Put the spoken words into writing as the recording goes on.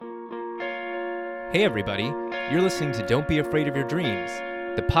Hey everybody, you're listening to Don't Be Afraid of Your Dreams,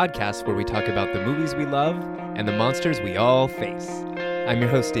 the podcast where we talk about the movies we love and the monsters we all face. I'm your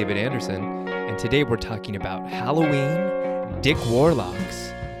host David Anderson, and today we're talking about Halloween, Dick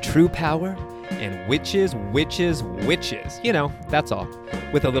Warlocks, True Power, and witches. You know, that's all,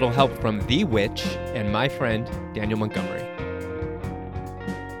 with a little help from The Witch and my friend Daniel Montgomery.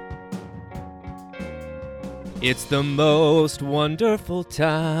 It's the most wonderful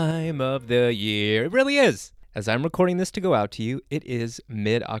time of the year. It really is. As I'm recording this to go out to you, it is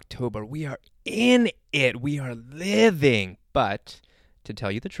mid-October. We are in it. We are living. But to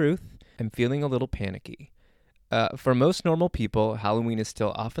tell you the truth, I'm feeling a little panicky. For most normal people, Halloween is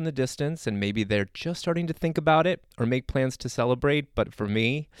still off in the distance, and maybe they're just starting to think about it or make plans to celebrate. But for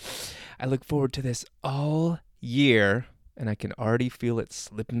me, I look forward to this all year, and I can already feel it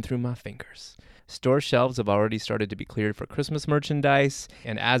slipping through my fingers. Store shelves have already started to be cleared for Christmas merchandise,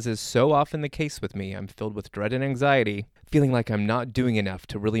 and as is so often the case with me, I'm filled with dread and anxiety, feeling like I'm not doing enough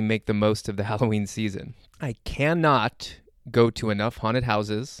to really make the most of the Halloween season. I cannot go to enough haunted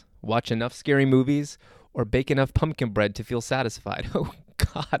houses, watch enough scary movies, or bake enough pumpkin bread to feel satisfied. Oh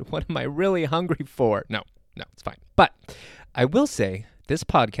God, what am I really hungry for? No, it's fine. But I will say, this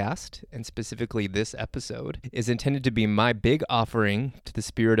podcast, and specifically this episode, is intended to be my big offering to the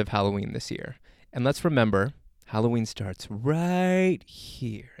spirit of Halloween this year. And let's remember, Halloween starts right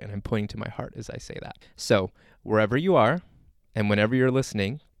here, and I'm pointing to my heart as I say that. So, wherever you are, and whenever you're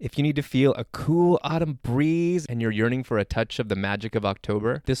listening, if you need to feel a cool autumn breeze and you're yearning for a touch of the magic of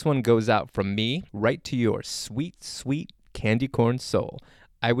October, this one goes out from me right to your sweet, sweet candy corn soul.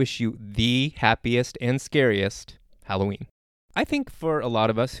 I wish you the happiest and scariest Halloween. I think for a lot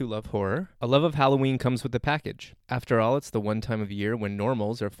of us who love horror, a love of Halloween comes with the package. After all, it's the one time of year when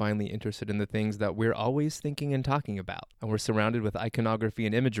normals are finally interested in the things that we're always thinking and talking about, and we're surrounded with iconography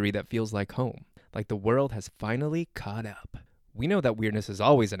and imagery that feels like home, like the world has finally caught up. We know that weirdness is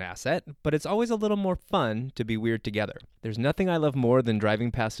always an asset, but it's always a little more fun to be weird together. There's nothing I love more than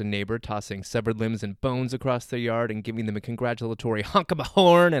driving past a neighbor tossing severed limbs and bones across their yard and giving them a congratulatory honk of a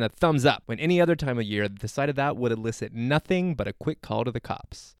horn and a thumbs up, when any other time of year, the sight of that would elicit nothing but a quick call to the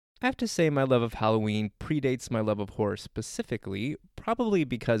cops. I have to say my love of Halloween predates my love of horror specifically, probably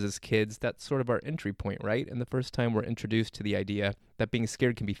because as kids, that's sort of our entry point, right? And the first time we're introduced to the idea that being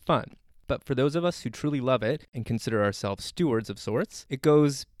scared can be fun. But for those of us who truly love it and consider ourselves stewards of sorts, it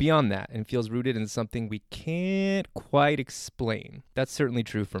goes beyond that and feels rooted in something we can't quite explain. That's certainly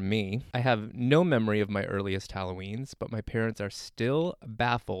true for me. I have no memory of my earliest Halloweens, but my parents are still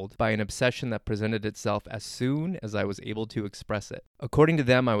baffled by an obsession that presented itself as soon as I was able to express it. According to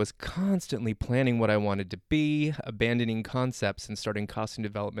them, I was constantly planning what I wanted to be, abandoning concepts and starting costume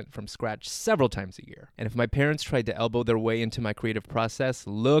development from scratch several times a year. And if my parents tried to elbow their way into my creative process,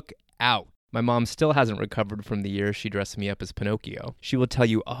 look out. My mom still hasn't recovered from the year she dressed me up as Pinocchio. She will tell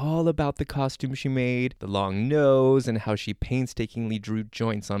you all about the costume she made, the long nose, and how she painstakingly drew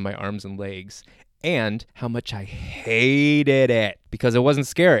joints on my arms and legs, and how much I hated it because it wasn't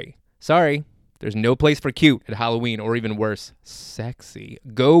scary. Sorry, there's no place for cute at Halloween, or even worse, sexy.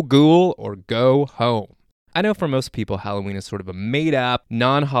 Go ghoul or go home. I know for most people, Halloween is sort of a made-up,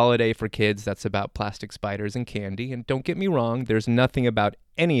 non-holiday for kids that's about plastic spiders and candy, and don't get me wrong, there's nothing about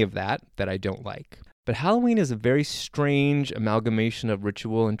any of that I don't like. But Halloween is a very strange amalgamation of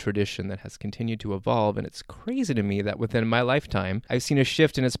ritual and tradition that has continued to evolve, and it's crazy to me that within my lifetime, I've seen a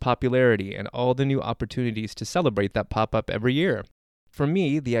shift in its popularity and all the new opportunities to celebrate that pop up every year. For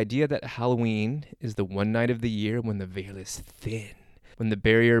me, the idea that Halloween is the one night of the year when the veil is thin, when the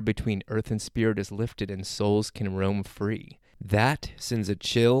barrier between earth and spirit is lifted and souls can roam free, that sends a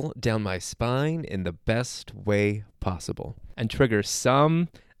chill down my spine in the best way possible and triggers some,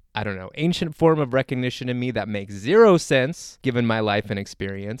 ancient form of recognition in me that makes zero sense given my life and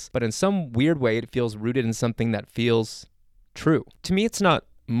experience, but in some weird way it feels rooted in something that feels true. To me, it's not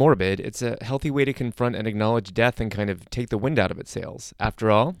morbid. It's a healthy way to confront and acknowledge death and kind of take the wind out of its sails.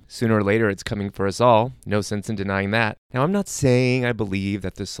 After all, sooner or later it's coming for us all. No sense in denying that. Now, I'm not saying I believe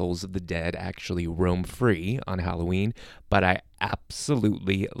that the souls of the dead actually roam free on Halloween, but I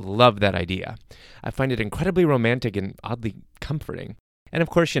absolutely love that idea. I find it incredibly romantic and oddly comforting. And of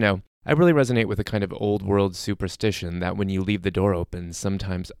course, I really resonate with a kind of old world superstition that when you leave the door open,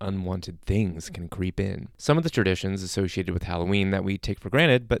 sometimes unwanted things can creep in. Some of the traditions associated with Halloween that we take for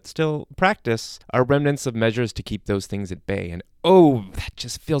granted but still practice are remnants of measures to keep those things at bay. And oh, that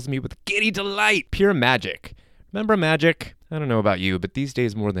just fills me with giddy delight. Pure magic. Remember magic? I don't know about you, but these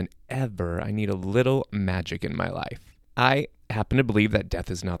days more than ever, I need a little magic in my life. I happen to believe that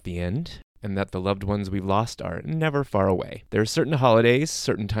death is not the end, and that the loved ones we've lost are never far away. There are certain holidays,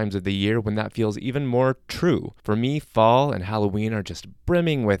 certain times of the year when that feels even more true. For me, fall and Halloween are just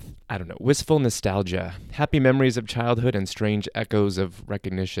brimming with, wistful nostalgia, happy memories of childhood, and strange echoes of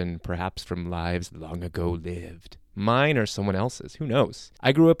recognition, perhaps from lives long ago lived. Mine or someone else's, who knows?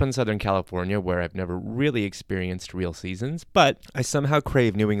 I grew up in Southern California where I've never really experienced real seasons, but I somehow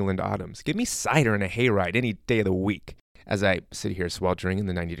crave New England autumns. Give me cider and a hayride any day of the week. As I sit here sweltering in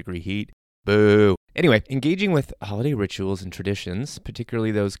the 90-degree heat. Boo. Anyway, engaging with holiday rituals and traditions,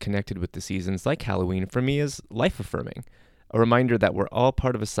 particularly those connected with the seasons like Halloween, for me is life-affirming. A reminder that we're all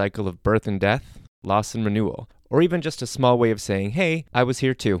part of a cycle of birth and death, loss and renewal, or even just a small way of saying, hey, I was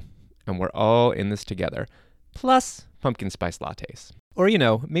here too, and we're all in this together. Plus pumpkin spice lattes. Or,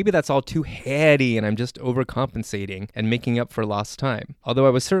 maybe that's all too heady and I'm just overcompensating and making up for lost time. Although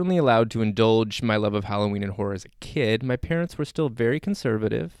I was certainly allowed to indulge my love of Halloween and horror as a kid, my parents were still very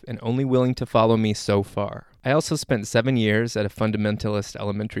conservative and only willing to follow me so far. I also spent 7 years at a fundamentalist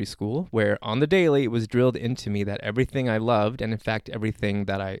elementary school where on the daily it was drilled into me that everything I loved, and in fact everything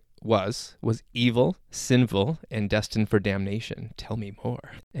that I was evil, sinful, and destined for damnation. Tell me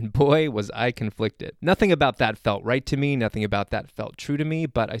more. And boy, was I conflicted. Nothing about that felt right to me, nothing about that felt true to me,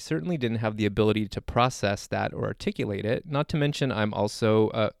 but I certainly didn't have the ability to process that or articulate it, not to mention I'm also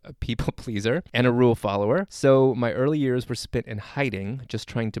a people pleaser and a rule follower, so my early years were spent in hiding, just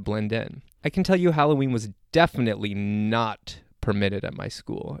trying to blend in. I can tell you Halloween was definitely not permitted at my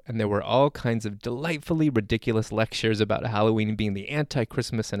school, and there were all kinds of delightfully ridiculous lectures about Halloween being the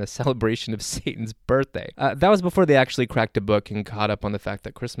anti-Christmas and a celebration of Satan's birthday. That was before they actually cracked a book and caught up on the fact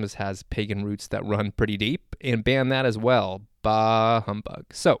that Christmas has pagan roots that run pretty deep, and banned that as well. Bah humbug.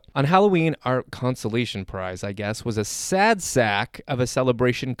 So, on Halloween, our consolation prize, I guess, was a sad sack of a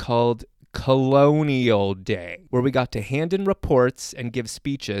celebration called Colonial Day, where we got to hand in reports and give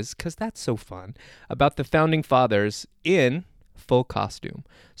speeches, because that's so fun, about the founding fathers in full costume.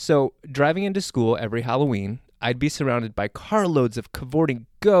 So, driving into school every Halloween, I'd be surrounded by carloads of cavorting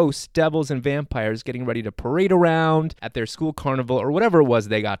ghosts, devils, and vampires getting ready to parade around at their school carnival or whatever it was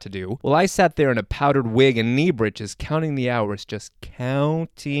they got to do. Well, I sat there in a powdered wig and knee breeches counting the hours, just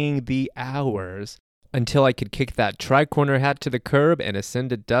counting the hours, until I could kick that tri-corner hat to the curb and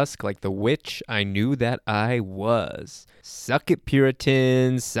ascend at dusk like the witch I knew that I was. Suck it,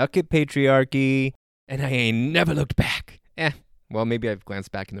 Puritans, suck it, patriarchy, and I ain't never looked back. Well, maybe I've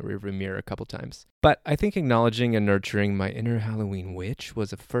glanced back in the rearview mirror a couple times. But I think acknowledging and nurturing my inner Halloween witch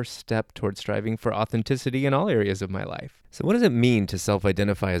was a first step towards striving for authenticity in all areas of my life. So what does it mean to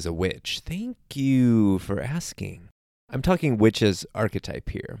self-identify as a witch? Thank you for asking. I'm talking witch as archetype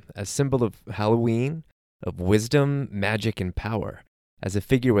here, as symbol of Halloween, of wisdom, magic, and power, as a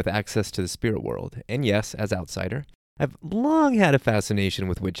figure with access to the spirit world, and yes, as outsider. I've long had a fascination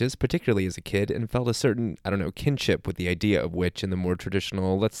with witches, particularly as a kid, and felt a certain, kinship with the idea of witch in the more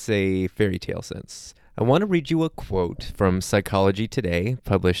traditional, let's say, fairy tale sense. I want to read you a quote from Psychology Today,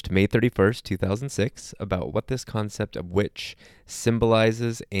 published May 31st, 2006, about what this concept of witch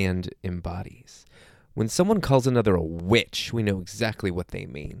symbolizes and embodies. When someone calls another a witch, we know exactly what they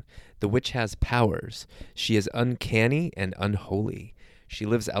mean. The witch has powers. She is uncanny and unholy. She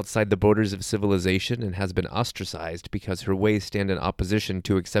lives outside the borders of civilization and has been ostracized because her ways stand in opposition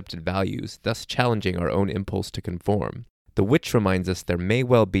to accepted values, thus challenging our own impulse to conform. The witch reminds us there may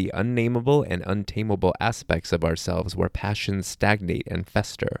well be unnameable and untamable aspects of ourselves where passions stagnate and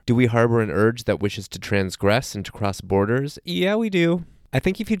fester. Do we harbor an urge that wishes to transgress and to cross borders? Yeah, we do. I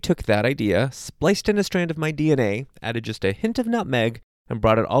think if you took that idea, spliced in a strand of my DNA, added just a hint of nutmeg, and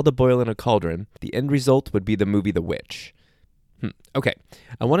brought it all to boil in a cauldron, the end result would be the movie The Witch. Okay,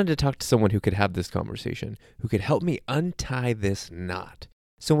 I wanted to talk to someone who could have this conversation, who could help me untie this knot.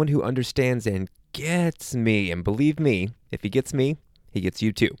 Someone who understands and gets me, and believe me, if he gets me, he gets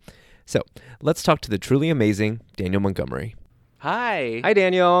you too. So, let's talk to the truly amazing Daniel Montgomery. Hi. Hi,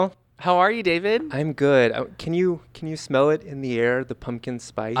 Daniel. How are you, David? I'm good. Can you smell it in the air, the pumpkin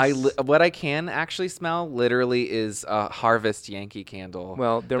spice? What I can actually smell literally is a Harvest Yankee candle.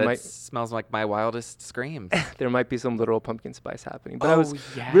 Well, smells like my wildest screams. There might be some literal pumpkin spice happening, but I was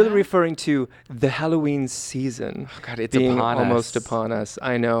really referring to the Halloween season. Oh, God, it's being upon almost us. upon us.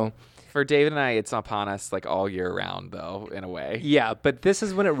 I know. For David and I, it's upon us like all year round, though, in a way. Yeah, but this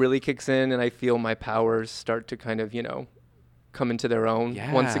is when it really kicks in, and I feel my powers start to kind of, come into their own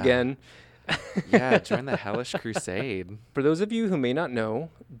once again. Yeah, join the hellish crusade. For those of you who may not know,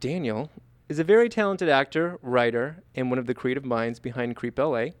 Daniel is a very talented actor, writer, and one of the creative minds behind Creep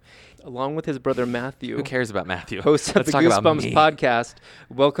LA, along with his brother Matthew. Who cares about Matthew? Host of Let's the talk about Goosebumps me. podcast.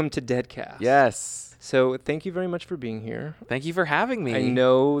 Welcome to Deadcast. Yes. So thank you very much for being here. Thank you for having me. I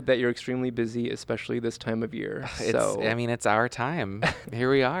know that you're extremely busy, especially this time of year. It's our time.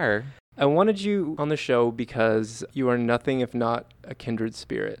 Here we are. I wanted you on the show because you are nothing if not a kindred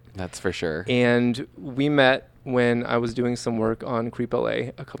spirit. That's for sure. And we met when I was doing some work on Creep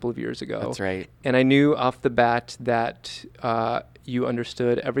LA a couple of years ago. That's right. And I knew off the bat that you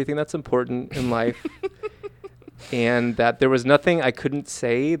understood everything that's important in life. And that there was nothing I couldn't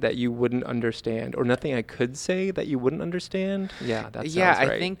say that you wouldn't understand, or nothing I could say that you wouldn't understand. Yeah, that sounds right.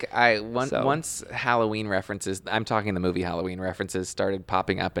 I think once Halloween references, I'm talking the movie Halloween references, started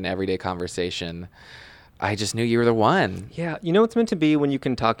popping up in everyday conversation, I just knew you were the one. Yeah, you know it's meant to be when you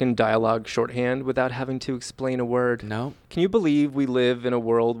can talk in dialogue shorthand without having to explain a word. No. Can you believe we live in a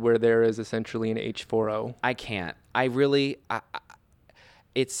world where there is essentially an H4O? I can't. I really...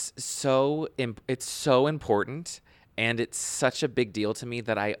 It's so important, and it's such a big deal to me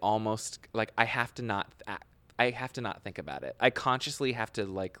that I almost I have to not think about it. I consciously have to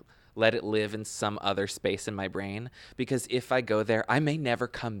let it live in some other space in my brain, because if I go there, I may never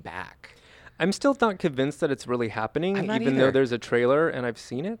come back. I'm still not convinced that it's really happening, even though there's a trailer and I've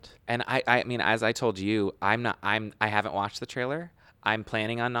seen it. And I mean, as I told you, I haven't watched the trailer. I'm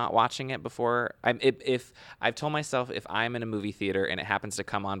planning on not watching it before. If I've told myself, if I'm in a movie theater and it happens to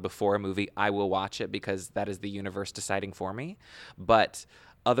come on before a movie, I will watch it, because that is the universe deciding for me. But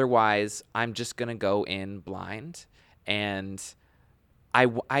otherwise, I'm just gonna go in blind, and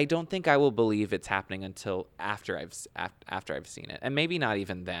I don't think I will believe it's happening until after I've seen it, and maybe not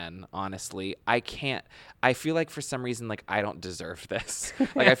even then. Honestly, I can't. I feel like for some reason, I don't deserve this.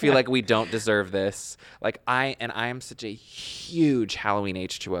 I feel like we don't deserve this. I am such a huge Halloween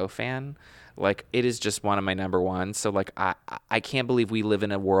H2O fan. It is just one of my number ones. So I can't believe we live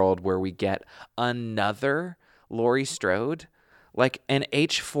in a world where we get another Laurie Strode. An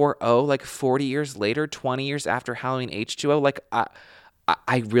H4O, 40 years later, 20 years after Halloween H2O.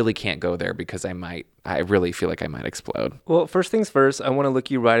 I really can't go there, because I really feel like I might explode. Well, first things first, I want to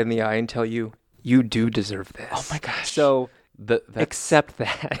look you right in the eye and tell you, you do deserve this. Oh my gosh. So accept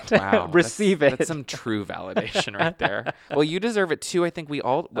that. Wow. Receive it. That's some true validation right there. Well, you deserve it too. I think we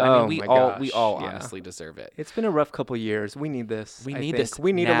all, we all honestly deserve it. It's been a rough couple years. We need this. We need this.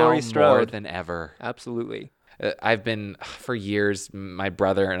 We need now a Laurie Strode more than ever. Absolutely. I've been, for years, my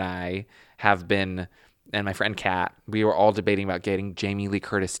brother and I have been, and my friend Kat, we were all debating about getting Jamie Lee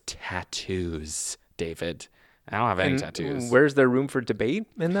Curtis tattoos, David. I don't have any tattoos. Where's there room for debate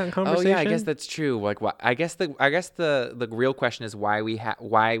in that conversation? Oh yeah, I guess that's true. I guess the real question is why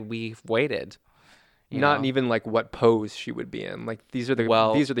we've waited. Not even what pose she would be in. These are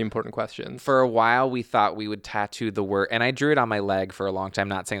the important questions. For a while, we thought we would tattoo the word, and I drew it on my leg for a long time.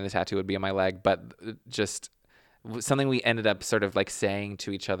 Not saying the tattoo would be on my leg, but just something we ended up sort of saying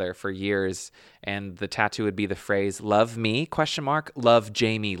to each other for years. And the tattoo would be the phrase "Love me?" ? Love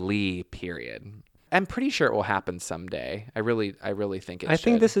Jamie Lee. . I'm pretty sure it will happen someday. I really think it should. I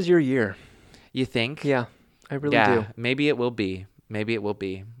think this is your year. You think? Yeah, I really do. Maybe it will be.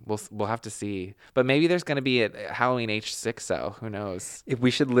 We'll have to see. But maybe there's going to be a Halloween H6O. Who knows? If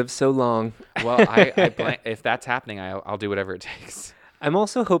we should live so long. Well, if that's happening, I'll do whatever it takes. I'm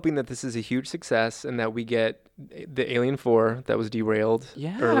also hoping that this is a huge success and that we get the Alien 4 that was derailed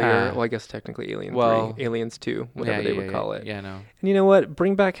earlier. Well, I guess technically Alien 3, Aliens 2, whatever they would call it. Yeah, no. And you know what?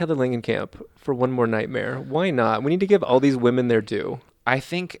 Bring back Heather Langenkamp for one more nightmare. Why not? We need to give all these women their due. I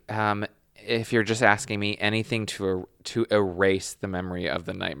think if you're just asking me, anything to erase the memory of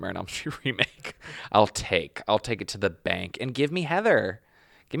the Nightmare on Elm Street remake, I'll take it to the bank. And give me Heather.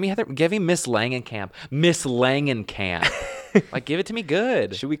 Give me Miss Langenkamp. Give it to me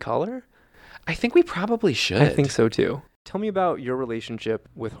good. Should we call her? I think we probably should. I think so too. Tell me about your relationship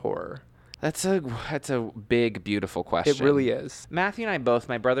with horror. That's a big, beautiful question. It really is. Matthew and I both,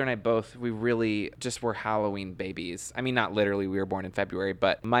 my brother and I both, we really just were Halloween babies. I mean, not literally, we were born in February,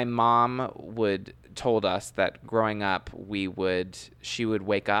 but my mom told us that growing up, she would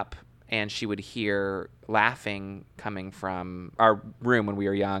wake up and she would hear laughing coming from our room when we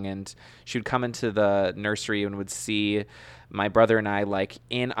were young, and she would come into the nursery and would see my brother and I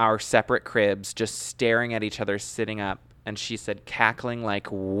in our separate cribs, just staring at each other, sitting up, and she said cackling like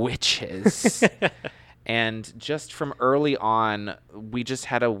witches. And just from early on, we just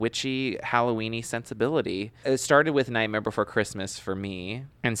had a witchy, Halloween-y sensibility. It started with Nightmare Before Christmas for me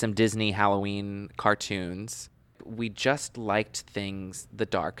and some Disney Halloween cartoons. We just liked things, the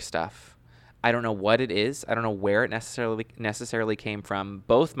dark stuff. I don't know what it is. I don't know where it necessarily came from.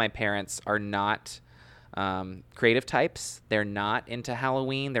 Both my parents are not creative types. They're not into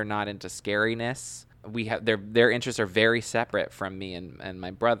Halloween. They're not into scariness. We have their interests are very separate from me and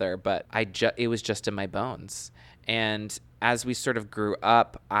my brother, but it was just in my bones. And as we sort of grew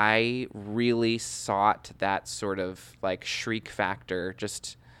up, I really sought that sort of like shriek factor.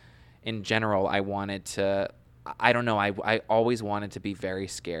 Just in general, I wanted to, I don't know, I always wanted to be very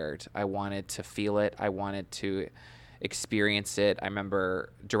scared. I wanted to feel it. I wanted to experience it. I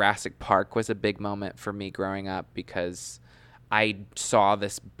remember Jurassic Park was a big moment for me growing up because I saw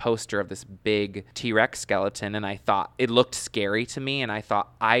this poster of this big T-Rex skeleton and I thought it looked scary to me, and I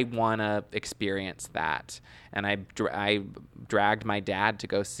thought I want to experience that. And I dragged my dad to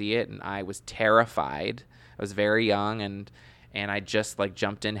go see it, and I was terrified. I was very young, and I just like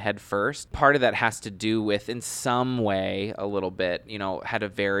jumped in head first. Part of that has to do with, in some way, a little bit, had a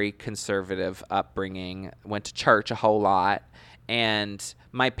very conservative upbringing, went to church a whole lot, and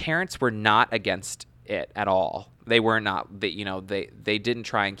my parents were not against it at all. They were not, they didn't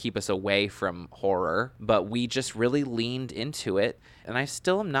try and keep us away from horror, but we just really leaned into it. And I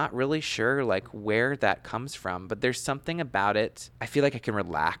still am not really sure like where that comes from, but there's something about it. I feel like I can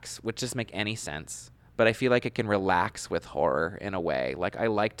relax, which doesn't make any sense. But I feel like I can relax with horror in a way. Like I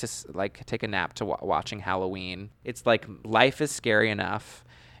like to like take a nap to watching Halloween. It's like life is scary enough.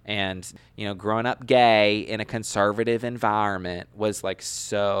 And, growing up gay in a conservative environment was like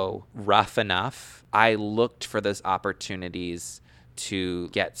so rough enough. I looked for those opportunities to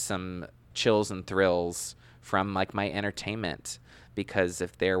get some chills and thrills from like my entertainment. Because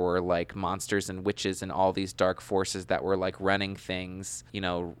if there were like monsters and witches and all these dark forces that were like running things,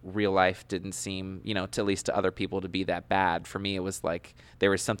 real life didn't seem, to at least to other people, to be that bad. For me, it was like there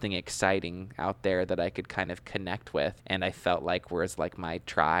was something exciting out there that I could kind of connect with. And I felt like was like my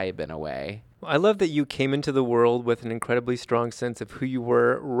tribe in a way. I love that you came into the world with an incredibly strong sense of who you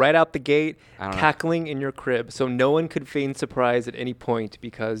were right out the gate, cackling in your crib. So no one could feign surprise at any point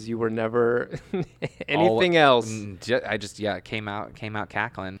because you were never anything else. I just came out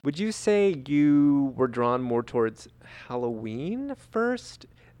cackling. Would you say you were drawn more towards Halloween first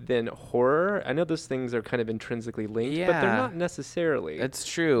than horror? I know those things are kind of intrinsically linked, but they're not necessarily. It's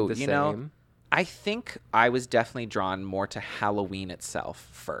true. The same. I think I was definitely drawn more to Halloween itself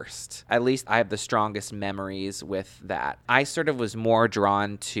first. At least I have the strongest memories with that. I sort of was more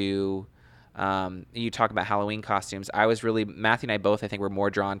drawn to, you talk about Halloween costumes. Matthew and I both, I think, were more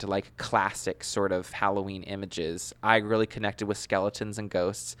drawn to like classic sort of Halloween images. I really connected with skeletons and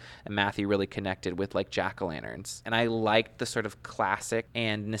ghosts, and Matthew really connected with like jack-o'-lanterns. And I liked the sort of classic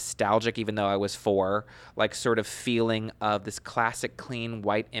and nostalgic, even though I was 4, like sort of feeling of this classic clean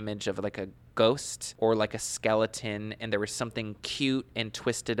white image of like a ghost or like a skeleton, and there was something cute and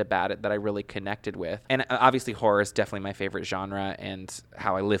twisted about it that I really connected with. And obviously horror is definitely my favorite genre and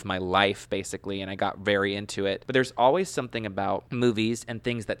how I live my life basically, and I got very into it. But there's always something about movies and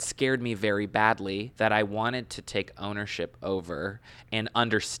things that scared me very badly that I wanted to take ownership over and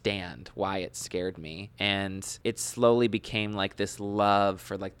understand why it scared me. And it slowly became like this love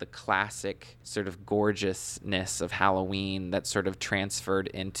for like the classic sort of gorgeousness of Halloween that sort of transferred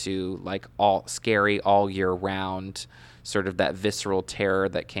into like all scary all year round, sort of that visceral terror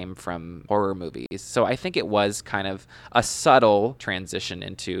that came from horror movies. So I think it was kind of a subtle transition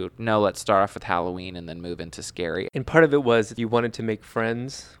into, no, let's start off with Halloween and then move into scary. And part of it was you wanted to make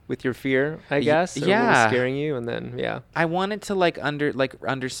friends with your fear, I guess. Or what was scaring you, and then I wanted to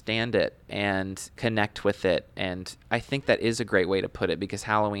understand it and connect with it, and I think that is a great way to put it, because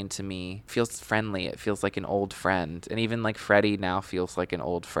Halloween to me feels friendly. It feels like an old friend, and even like Freddy now feels like an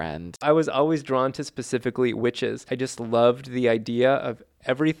old friend. I was always drawn to specifically witches. I just loved the idea of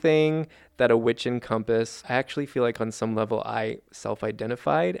everything that a witch encompassed. I actually feel like on some level I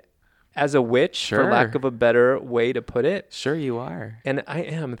self-identified as a witch, for lack of a better way to put it. Sure you are. And I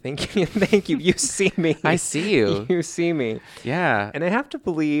am. Thank you. Thank you. You see me. I see you. You see me. Yeah. And I have to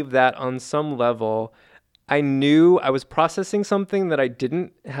believe that on some level, I knew I was processing something that I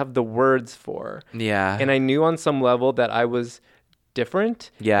didn't have the words for. Yeah. And I knew on some level that I was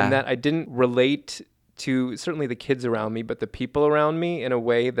different. Yeah. And that I didn't relate to certainly the kids around me, but the people around me in a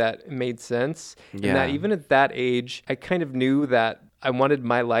way that made sense. Yeah. And that even at that age, I kind of knew that I wanted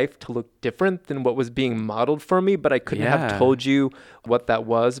my life to look different than what was being modeled for me, but I couldn't have told you what that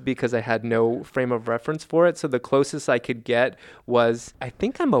was because I had no frame of reference for it. So the closest I could get was, I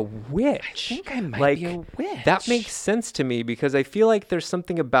think I'm a witch. I think I might be a witch. That makes sense to me because I feel like there's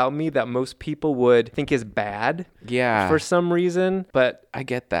something about me that most people would think is bad for some reason, but I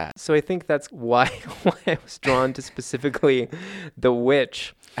get that. So I think that's why I was drawn to specifically the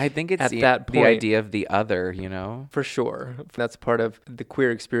witch. I think it's at that the point. idea of the other, you know? For sure. That's part of the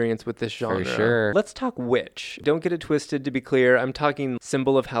queer experience with this genre. sure. Let's talk witch. Don't get it twisted, to be clear. I'm talking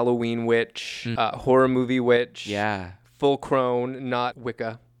symbol of Halloween witch, horror movie witch. Yeah. Full crone, not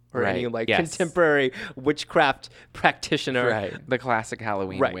Wicca. Or any Right. like Yes. contemporary witchcraft practitioner. Right. The classic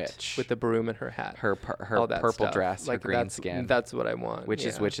Halloween Right. witch. With the broom in her hat. her all that purple stuff. dress, her Like green that's, skin. That's what I want.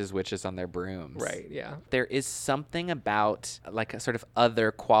 Witches, yeah. witches on their brooms. Right, yeah. There is something about like a sort of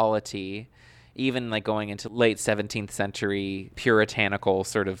other quality, even like going into late 17th century puritanical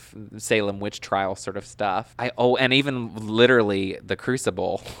sort of Salem witch trial sort of stuff. And even literally the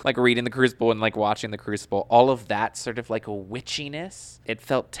Crucible, like reading the Crucible and like watching the Crucible, all of that sort of like a witchiness, it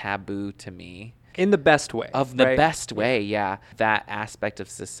felt taboo to me. In the best way. Of the right? best way, yeah. That aspect of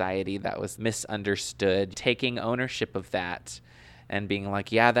society that was misunderstood, taking ownership of that and being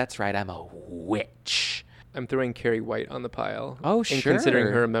like, yeah, that's right, I'm a witch. I'm throwing Carrie White on the pile. Oh, and sure. considering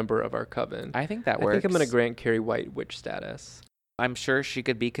her a member of our coven. I think that I works. think I'm going to grant Carrie White witch status. I'm sure she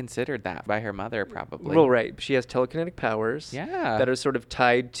could be considered that by her mother, probably. Well, right. She has telekinetic powers. Yeah. That are sort of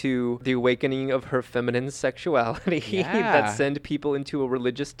tied to the awakening of her feminine sexuality Yeah. that send people into a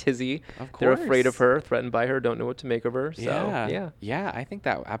religious tizzy. Of They're afraid of course. her, threatened by her, don't know what to make of her. So, yeah. Yeah, I think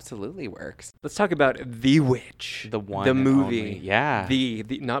that absolutely works. Let's talk about The Witch. The one The and movie. only. Yeah. The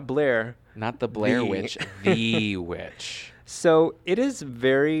not Blair. Not the Blair The. Witch, the witch. So it is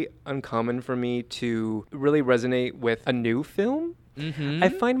very uncommon for me to really resonate with a new film. Mm-hmm. I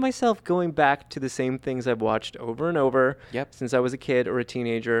find myself going back to the same things I've watched over and over Yep. since I was a kid or a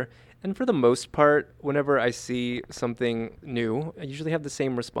teenager. And for the most part, whenever I see something new, I usually have the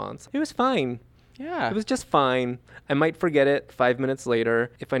same response. It was fine. Yeah. It was just fine. I might forget it 5 minutes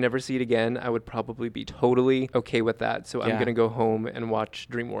later. If I never see it again, I would probably be totally okay with that. So I'm Yeah. going to go home and watch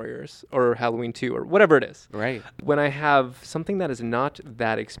Dream Warriors or Halloween 2 or whatever it is. Right. When I have something that is not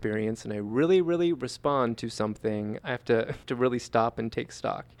that experience and I really, really respond to something, I have to really stop and take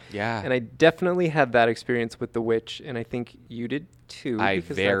stock. Yeah. And I definitely had that experience with The Witch, and I think you did too. I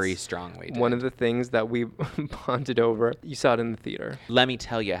because very that's strongly did. one of the things that we bonded over. You saw it in the theater. Let me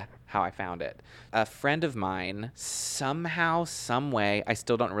tell you how I found it. A friend of mine, somehow, some way, I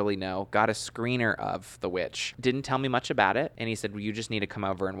still don't really know, got a screener of The Witch. Didn't tell me much about it, and he said, well, you just need to come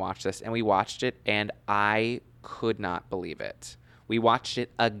over and watch this. And we watched it, and I could not believe it. We watched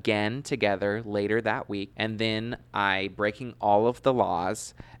it again together later that week, and then I, breaking all of the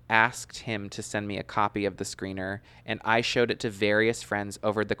laws, asked him to send me a copy of the screener, and I showed it to various friends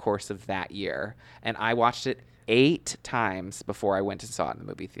over the course of that year. And I watched it 8 times before I went and saw it in the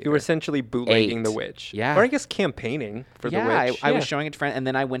movie theater. You were essentially bootlegging 8. The Witch. Yeah. Or I guess campaigning for The Witch. I was showing it to friends, and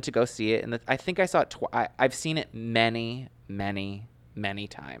then I went to go see it, and I think I saw it I've seen it many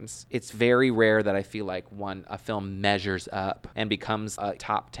times. It's very rare that I feel like a film measures up and becomes a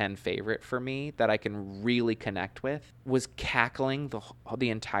top 10 favorite for me that I can really connect with. Was cackling the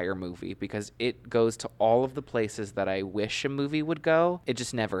entire movie because it goes to all of the places that I wish a movie would go. It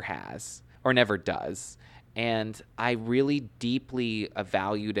just never has or never does. And I really deeply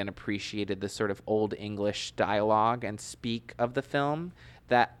valued and appreciated the sort of old English dialogue and speak of the film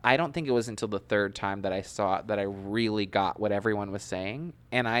that I don't think it was until the third time that I saw it that I really got what everyone was saying.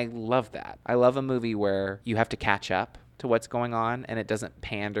 And I love that. I love a movie where you have to catch up to what's going on and it doesn't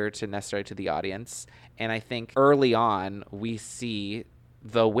pander to necessarily to the audience. And I think early on we see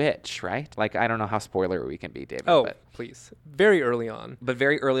the witch, right? Like, I don't know how spoiler we can be, David. Oh, but please. Very early on. But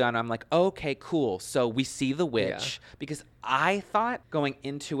very early on, I'm like, okay, cool. So we see the witch. Because I thought going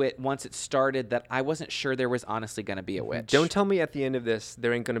into it, once it started, that I wasn't sure there was honestly going to be a witch. Don't tell me at the end of this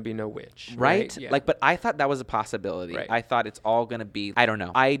there ain't going to be no witch. Right? Yeah. Like, but I thought that was a possibility. Right. I thought it's all going to be, I don't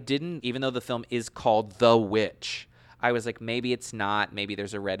know. I didn't, even though the film is called The Witch, I was like, maybe it's not. Maybe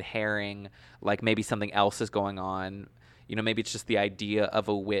there's a red herring. Like, maybe something else is going on. You know, maybe it's just the idea of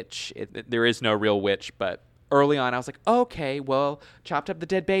a witch. There is no real witch, but early on I was like, okay, well, chopped up the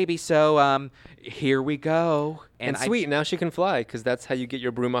dead baby, so here we go. And sweet, now she can fly, because that's how you get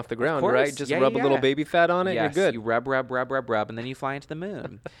your broom off the ground, course. right? Just Yeah, rub a little yeah. baby fat on it, Yes, and you're good. you rub, and then you fly into the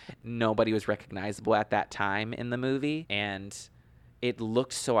moon. Nobody was recognizable at that time in the movie, and it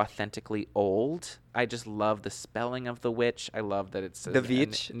looked so authentically old. I just love the spelling of the witch. I love that it's The a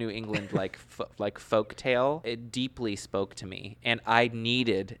Witch. New England like folk tale. It deeply spoke to me, and I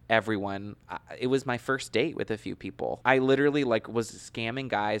needed everyone. It was my first date with a few people. I literally was scamming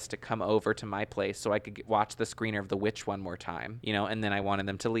guys to come over to my place so I could watch the screener of The Witch one more time, and then I wanted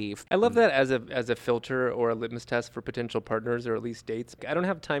them to leave. I love that as a filter or a litmus test for potential partners or at least dates. I don't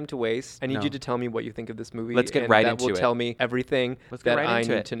have time to waste. I need No. you to tell me what you think of this movie. Let's get and right that into will it. tell me everything Let's get that right I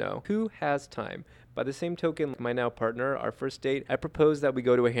into need it. to know. Who has time? By the same token, my now partner, our first date, I proposed that we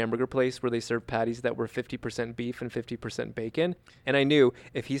go to a hamburger place where they serve patties that were 50% beef and 50% bacon. And I knew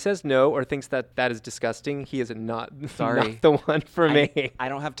if he says no or thinks that that is disgusting, he is not, Sorry. not the one for me. I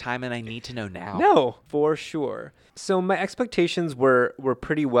don't have time and I need to know now. No, for sure. So my expectations were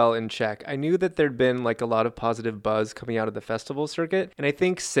pretty well in check. I knew that there'd been like a lot of positive buzz coming out of the festival circuit. And I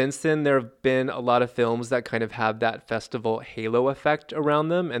think since then there have been a lot of films that kind of have that festival halo effect around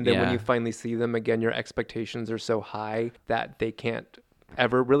them. And then when Yeah. you finally see them again, your expectations are so high that they can't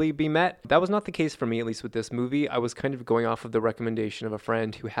ever really be met. That was not the case for me, at least with this movie. I was kind of going off of the recommendation of a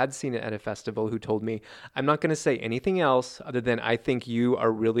friend who had seen it at a festival who told me, I'm not going to say anything else other than I think you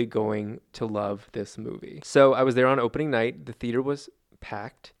are really going to love this movie. So I was there on opening night. The theater was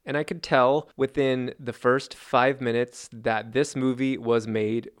packed, and I could tell within the first 5 minutes that this movie was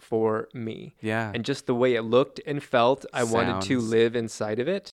made for me. Yeah. And just the way it looked and felt, I wanted to Sounds. live inside of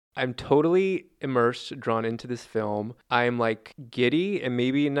it. I'm totally immersed, drawn into this film. I'm like giddy and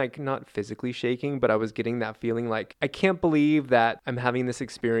maybe like not physically shaking, but I was getting that feeling like I can't believe that I'm having this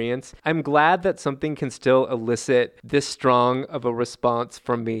experience. I'm glad that something can still elicit this strong of a response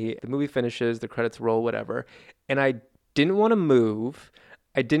from me. The movie finishes, the credits roll, whatever. And I didn't want to move.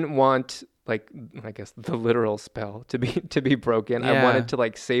 I didn't want, like, I guess the literal spell to be broken. I Yeah. wanted to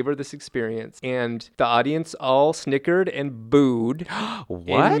like savor this experience, and the audience all snickered and booed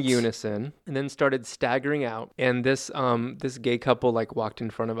What? in unison, and then started staggering out. And this gay couple like walked in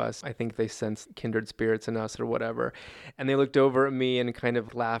front of us. I think they sensed kindred spirits in us or whatever, and they looked over at me and kind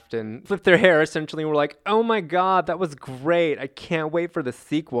of laughed and flipped their hair essentially, and were like, "Oh my God, that was great! I can't wait for the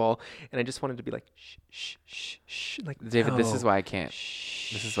sequel." And I just wanted to be like, "Shh, shh, shh, shh." Like, David, this is no. why I can't.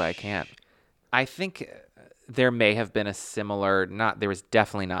 This is why I can't. I think there may have been a similar, there was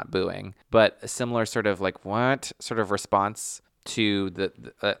definitely not booing, but a similar sort of like, what sort of response to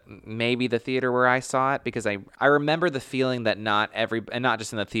maybe the theater where I saw it, because I remember the feeling that and not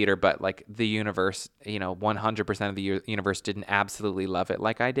just in the theater, but like the universe, 100% of the universe didn't absolutely love it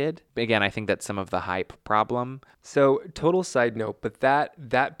like I did. Again, I think that's some of the hype problem. So, total side note, but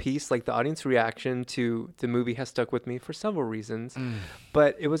that piece, like the audience reaction to the movie, has stuck with me for several reasons.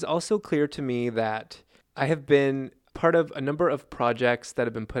 But it was also clear to me that I have been part of a number of projects that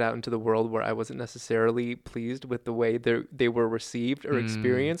have been put out into the world where I wasn't necessarily pleased with the way they were received or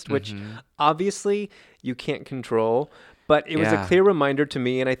experienced, which obviously you can't control. But it was a Yeah. clear reminder to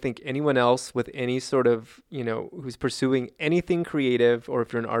me, and I think anyone else with any sort of, who's pursuing anything creative, or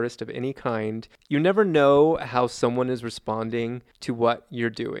if you're an artist of any kind, you never know how someone is responding to what you're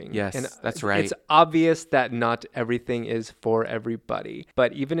doing. Yes, And that's right. It's obvious that not everything is for everybody.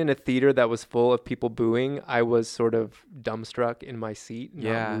 But even in a theater that was full of people booing, I was sort of dumbstruck in my seat, not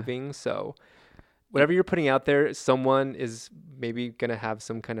Yeah. moving. So whatever you're putting out there, someone is maybe going to have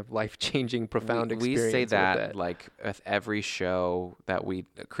some kind of life-changing, profound we experience say that with it. like with every show that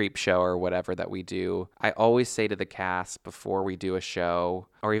creep show or whatever that we do. I always say to the cast before we do a show,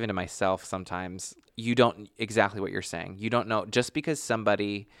 or even to myself sometimes, you don't exactly what you're saying. You don't know, just because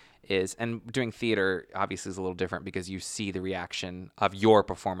somebody is, and doing theater obviously is a little different because you see the reaction of your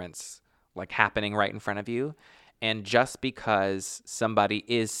performance like happening right in front of you. And just because somebody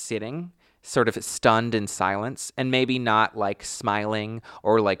is sitting sort of stunned in silence and maybe not like smiling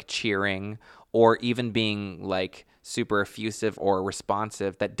or like cheering or even being like super effusive or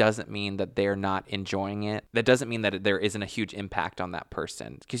responsive, that doesn't mean that they're not enjoying it. That doesn't mean that there isn't a huge impact on that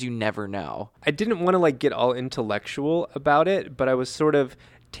person, because you never know. I didn't want to like get all intellectual about it, but I was sort of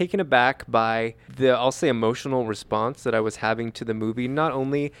taken aback by the, I'll say, emotional response that I was having to the movie, not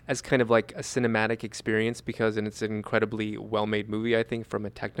only as kind of like a cinematic experience, because it's an incredibly well-made movie, I think, from a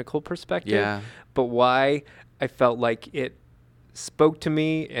technical perspective, Yeah. but why I felt like it spoke to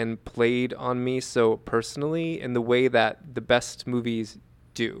me and played on me so personally in the way that the best movies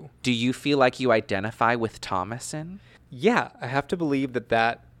do. Do you feel like you identify with Thomasin? Yeah, I have to believe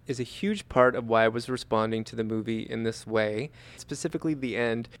that is a huge part of why I was responding to the movie in this way. Specifically the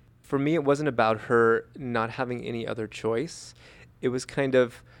end. For me, it wasn't about her not having any other choice. It was kind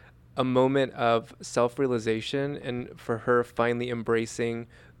of a moment of self-realization, and for her finally embracing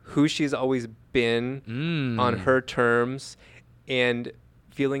who she's always been on her terms, and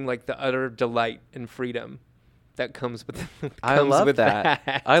feeling like the utter delight and freedom that comes with I love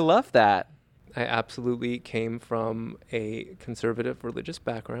that. I love that. I absolutely came from a conservative religious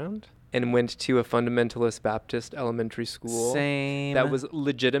background and went to a fundamentalist Baptist elementary school. Same. That was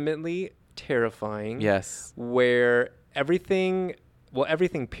legitimately terrifying. Yes. Where everything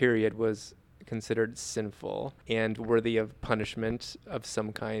period was considered sinful and worthy of punishment of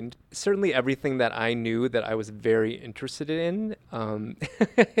some kind. Certainly everything that I knew that I was very interested in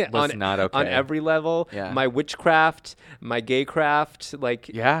Was not okay. on every level. Yeah. My witchcraft, my gay craft, like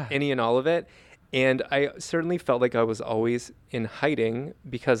Yeah. any and all of it. And I certainly felt like I was always in hiding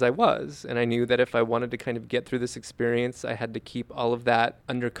because I was. And I knew that if I wanted to kind of get through this experience, I had to keep all of that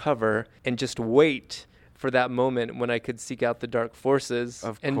undercover and just wait for that moment when I could seek out the dark forces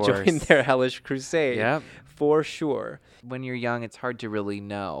Of and join course. their hellish crusade. Yep. For sure. When you're young, it's hard to really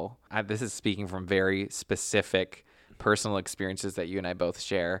know. This is speaking from very specific personal experiences that you and I both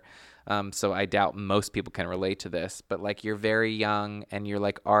share. So I doubt most people can relate to this, but like you're very young and you're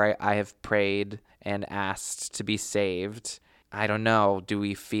like, all right, I have prayed and asked to be saved. I don't know.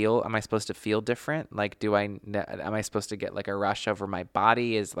 Am I supposed to feel different? Like, am I supposed to get like a rush over my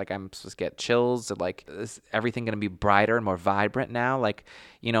body? Is like, I'm supposed to get chills? Like, is everything going to be brighter and more vibrant now? Like,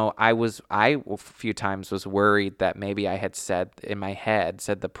 I a few times was worried that maybe I had said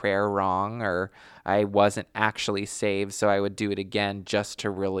the prayer wrong, or I wasn't actually saved. So I would do it again just to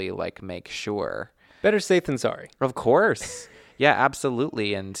really like make sure. Better safe than sorry. Of course. Yeah,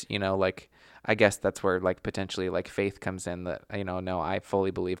 absolutely. And, like, I guess that's where like potentially like faith comes in, that, no, I fully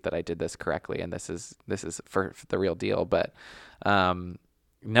believe that I did this correctly and this is for the real deal. But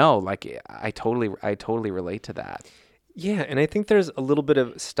no, like I totally relate to that. Yeah, and I think there's a little bit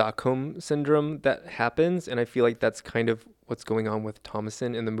of Stockholm syndrome that happens, and I feel like that's kind of what's going on with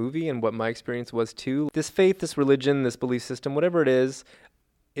Thomasin in the movie and what my experience was too. This faith, this religion, this belief system, whatever it is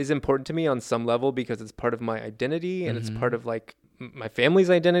important to me on some level because it's part of my identity and it's part of like my family's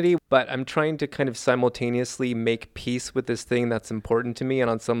identity, but I'm trying to kind of simultaneously make peace with this thing that's important to me and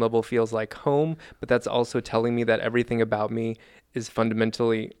on some level feels like home, but that's also telling me that everything about me is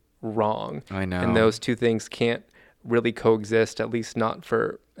fundamentally wrong. I know. And those two things can't really coexist, at least not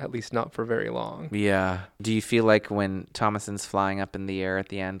for very long. Yeah. Do you feel like when Thomasin's flying up in the air at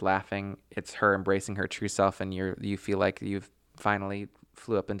the end laughing, it's her embracing her true self, and you feel like you've finally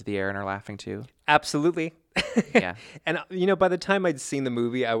flew up into the air and are laughing too? Absolutely. Yeah. And by the time I'd seen the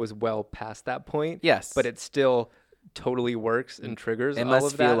movie, I was well past that point. Yes. But it still totally works and triggers It all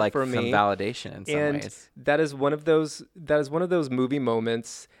must of that feel like for some me. validation in some And ways. that is one of those movie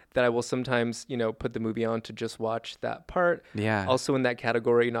moments that I will sometimes, put the movie on to just watch that part. Yeah. Also in that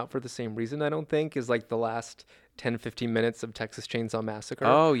category, not for the same reason, I don't think, is like the last 10, 15 minutes of Texas Chainsaw Massacre.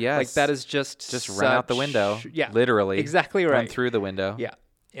 Oh, yes. Like that is just run out the window. Yeah. Literally. Exactly right. Run through the window. Yeah.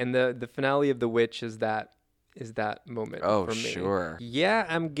 And the finale of The Witch is that moment Oh, for me. sure. Yeah,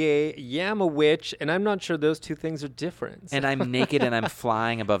 I'm gay. Yeah, I'm a witch. And I'm not sure those two things are different. And I'm naked and I'm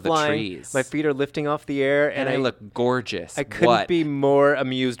flying above the trees. My feet are lifting off the air. and I look gorgeous. I couldn't be more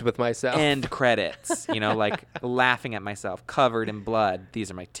amused with myself. End credits. Like laughing at myself, covered in blood.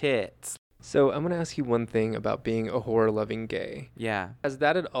 These are my tits. So I'm going to ask you one thing about being a horror-loving gay. Yeah. Has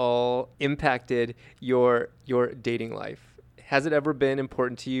that at all impacted your dating life? Has it ever been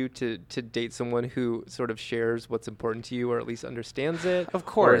important to you to date someone who sort of shares what's important to you or at least understands it? Of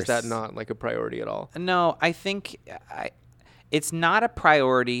course. Or is that not like a priority at all? No, I think it's not a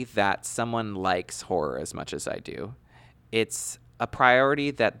priority that someone likes horror as much as I do. It's a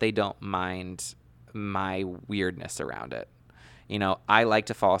priority that they don't mind my weirdness around it. I like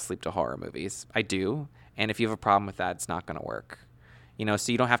to fall asleep to horror movies. I do. And if you have a problem with that, it's not going to work.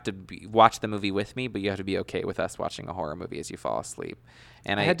 So you don't have to watch the movie with me, but you have to be okay with us watching a horror movie as you fall asleep.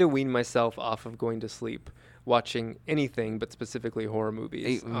 And I had to wean myself off of going to sleep watching anything, but specifically horror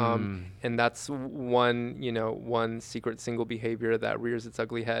movies. And that's one secret single behavior that rears its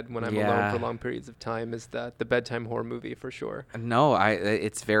ugly head when I'm alone for long periods of time is the bedtime horror movie for sure. No,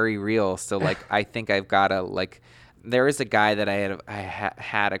 it's very real. So like, I think I've got to like, there is a guy that I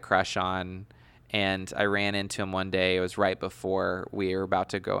had a crush on. And I ran into him one day. It was right before we were about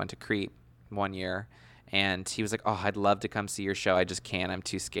to go into Crete one year. And he was like, oh, I'd love to come see your show. I just can't. I'm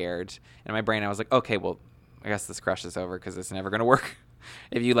too scared. And in my brain, I was like, okay, well, I guess this crush is over because it's never going to work.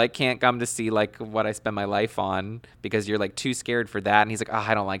 If you like can't come to see like what I spend my life on because you're like too scared for that. And he's like, oh,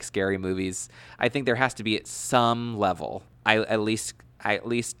 I don't like scary movies. I think there has to be at some level. I at least I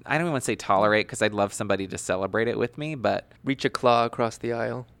don't even want to say tolerate because I'd love somebody to celebrate it with me. But reach a claw across the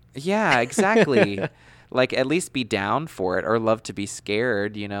aisle. Yeah, exactly. Like, at least be down for it or love to be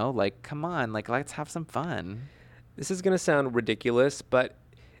scared, Like, come on, like, let's have some fun. This is going to sound ridiculous, but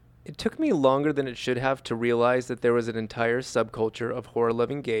it took me longer than it should have to realize that there was an entire subculture of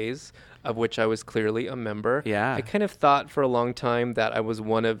horror-loving gays, of which I was clearly a member. Yeah. I kind of thought for a long time that I was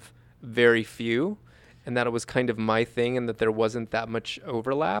one of very few and that it was kind of my thing and that there wasn't that much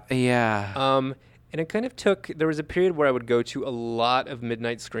overlap. Yeah. And it kind of there was a period where I would go to a lot of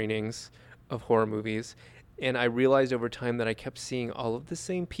midnight screenings of horror movies. And I realized over time that I kept seeing all of the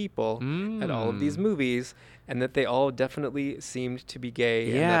same people at all of these movies, and that they all definitely seemed to be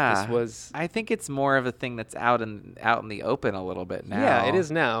gay. And that this was. I think it's more of a thing that's out in the open a little bit now. Yeah, it is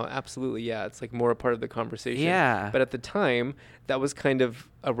now. Absolutely. Yeah. It's like more a part of the conversation. Yeah. But at the time, that was kind of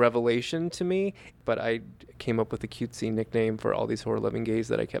a revelation to me. But I came up with a cutesy nickname for all these horror-loving gays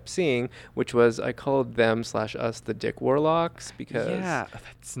that I kept seeing, which was I called them/us the Dick Warlocks because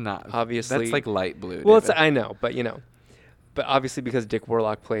that's not obviously that's like light blue. Well, David. I know, but but obviously because Dick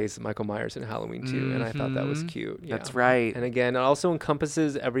Warlock plays Michael Myers in Halloween 2, and I thought that was cute. Yeah. That's right. And again, it also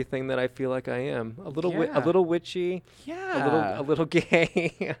encompasses everything that I feel like I am. A little witchy. Yeah. A little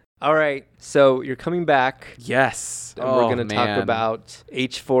gay. All right. So you're coming back. Yes. And we're going to talk about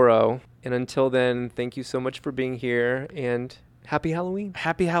H40. And until then, thank you so much for being here, and happy Halloween.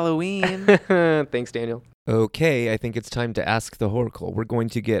 Happy Halloween. Thanks, Daniel. Okay, I think it's time to ask the Horacle. We're going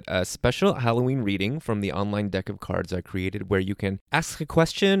to get a special Halloween reading from the online deck of cards I created where you can ask a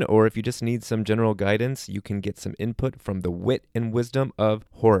question, or if you just need some general guidance, you can get some input from the wit and wisdom of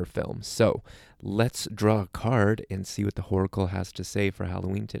horror films. So let's draw a card and see what the Horacle has to say for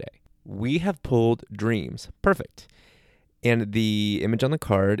Halloween today. We have pulled Dreams. Perfect. And the image on the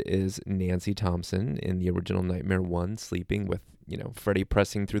card is Nancy Thompson in the original Nightmare 1 sleeping with, Freddy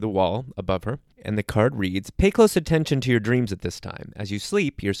pressing through the wall above her. And the card reads, pay close attention to your dreams at this time. As you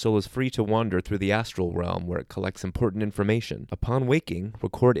sleep, your soul is free to wander through the astral realm where it collects important information. Upon waking,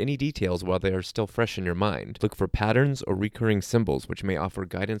 record any details while they are still fresh in your mind. Look for patterns or recurring symbols which may offer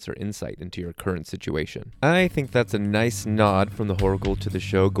guidance or insight into your current situation. I think that's a nice nod from the Horacle to the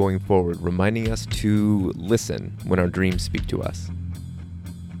show going forward, reminding us to listen when our dreams speak to us.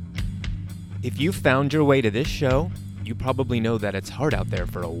 If you found your way to this show, you probably know that it's hard out there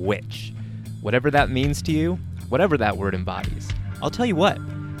for a witch. Whatever that means to you, whatever that word embodies. I'll tell you what,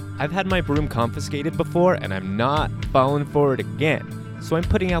 I've had my broom confiscated before and I'm not falling for it again. So I'm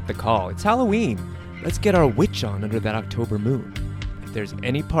putting out the call. It's Halloween. Let's get our witch on under that October moon. If there's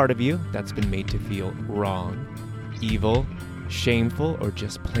any part of you that's been made to feel wrong, evil, shameful, or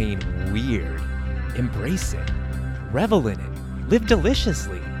just plain weird, embrace it. Revel in it. Live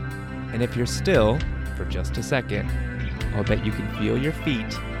deliciously. And if you're still, for just a second, I'll bet you can feel your feet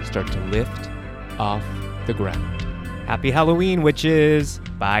start to lift off the ground. Happy Halloween, witches!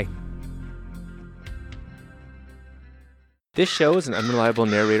 Bye. This show is an Unreliable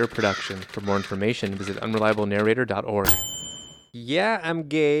Narrator production. For more information, visit unreliablenarrator.org. Yeah, I'm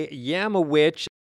gay. Yeah, I'm a witch.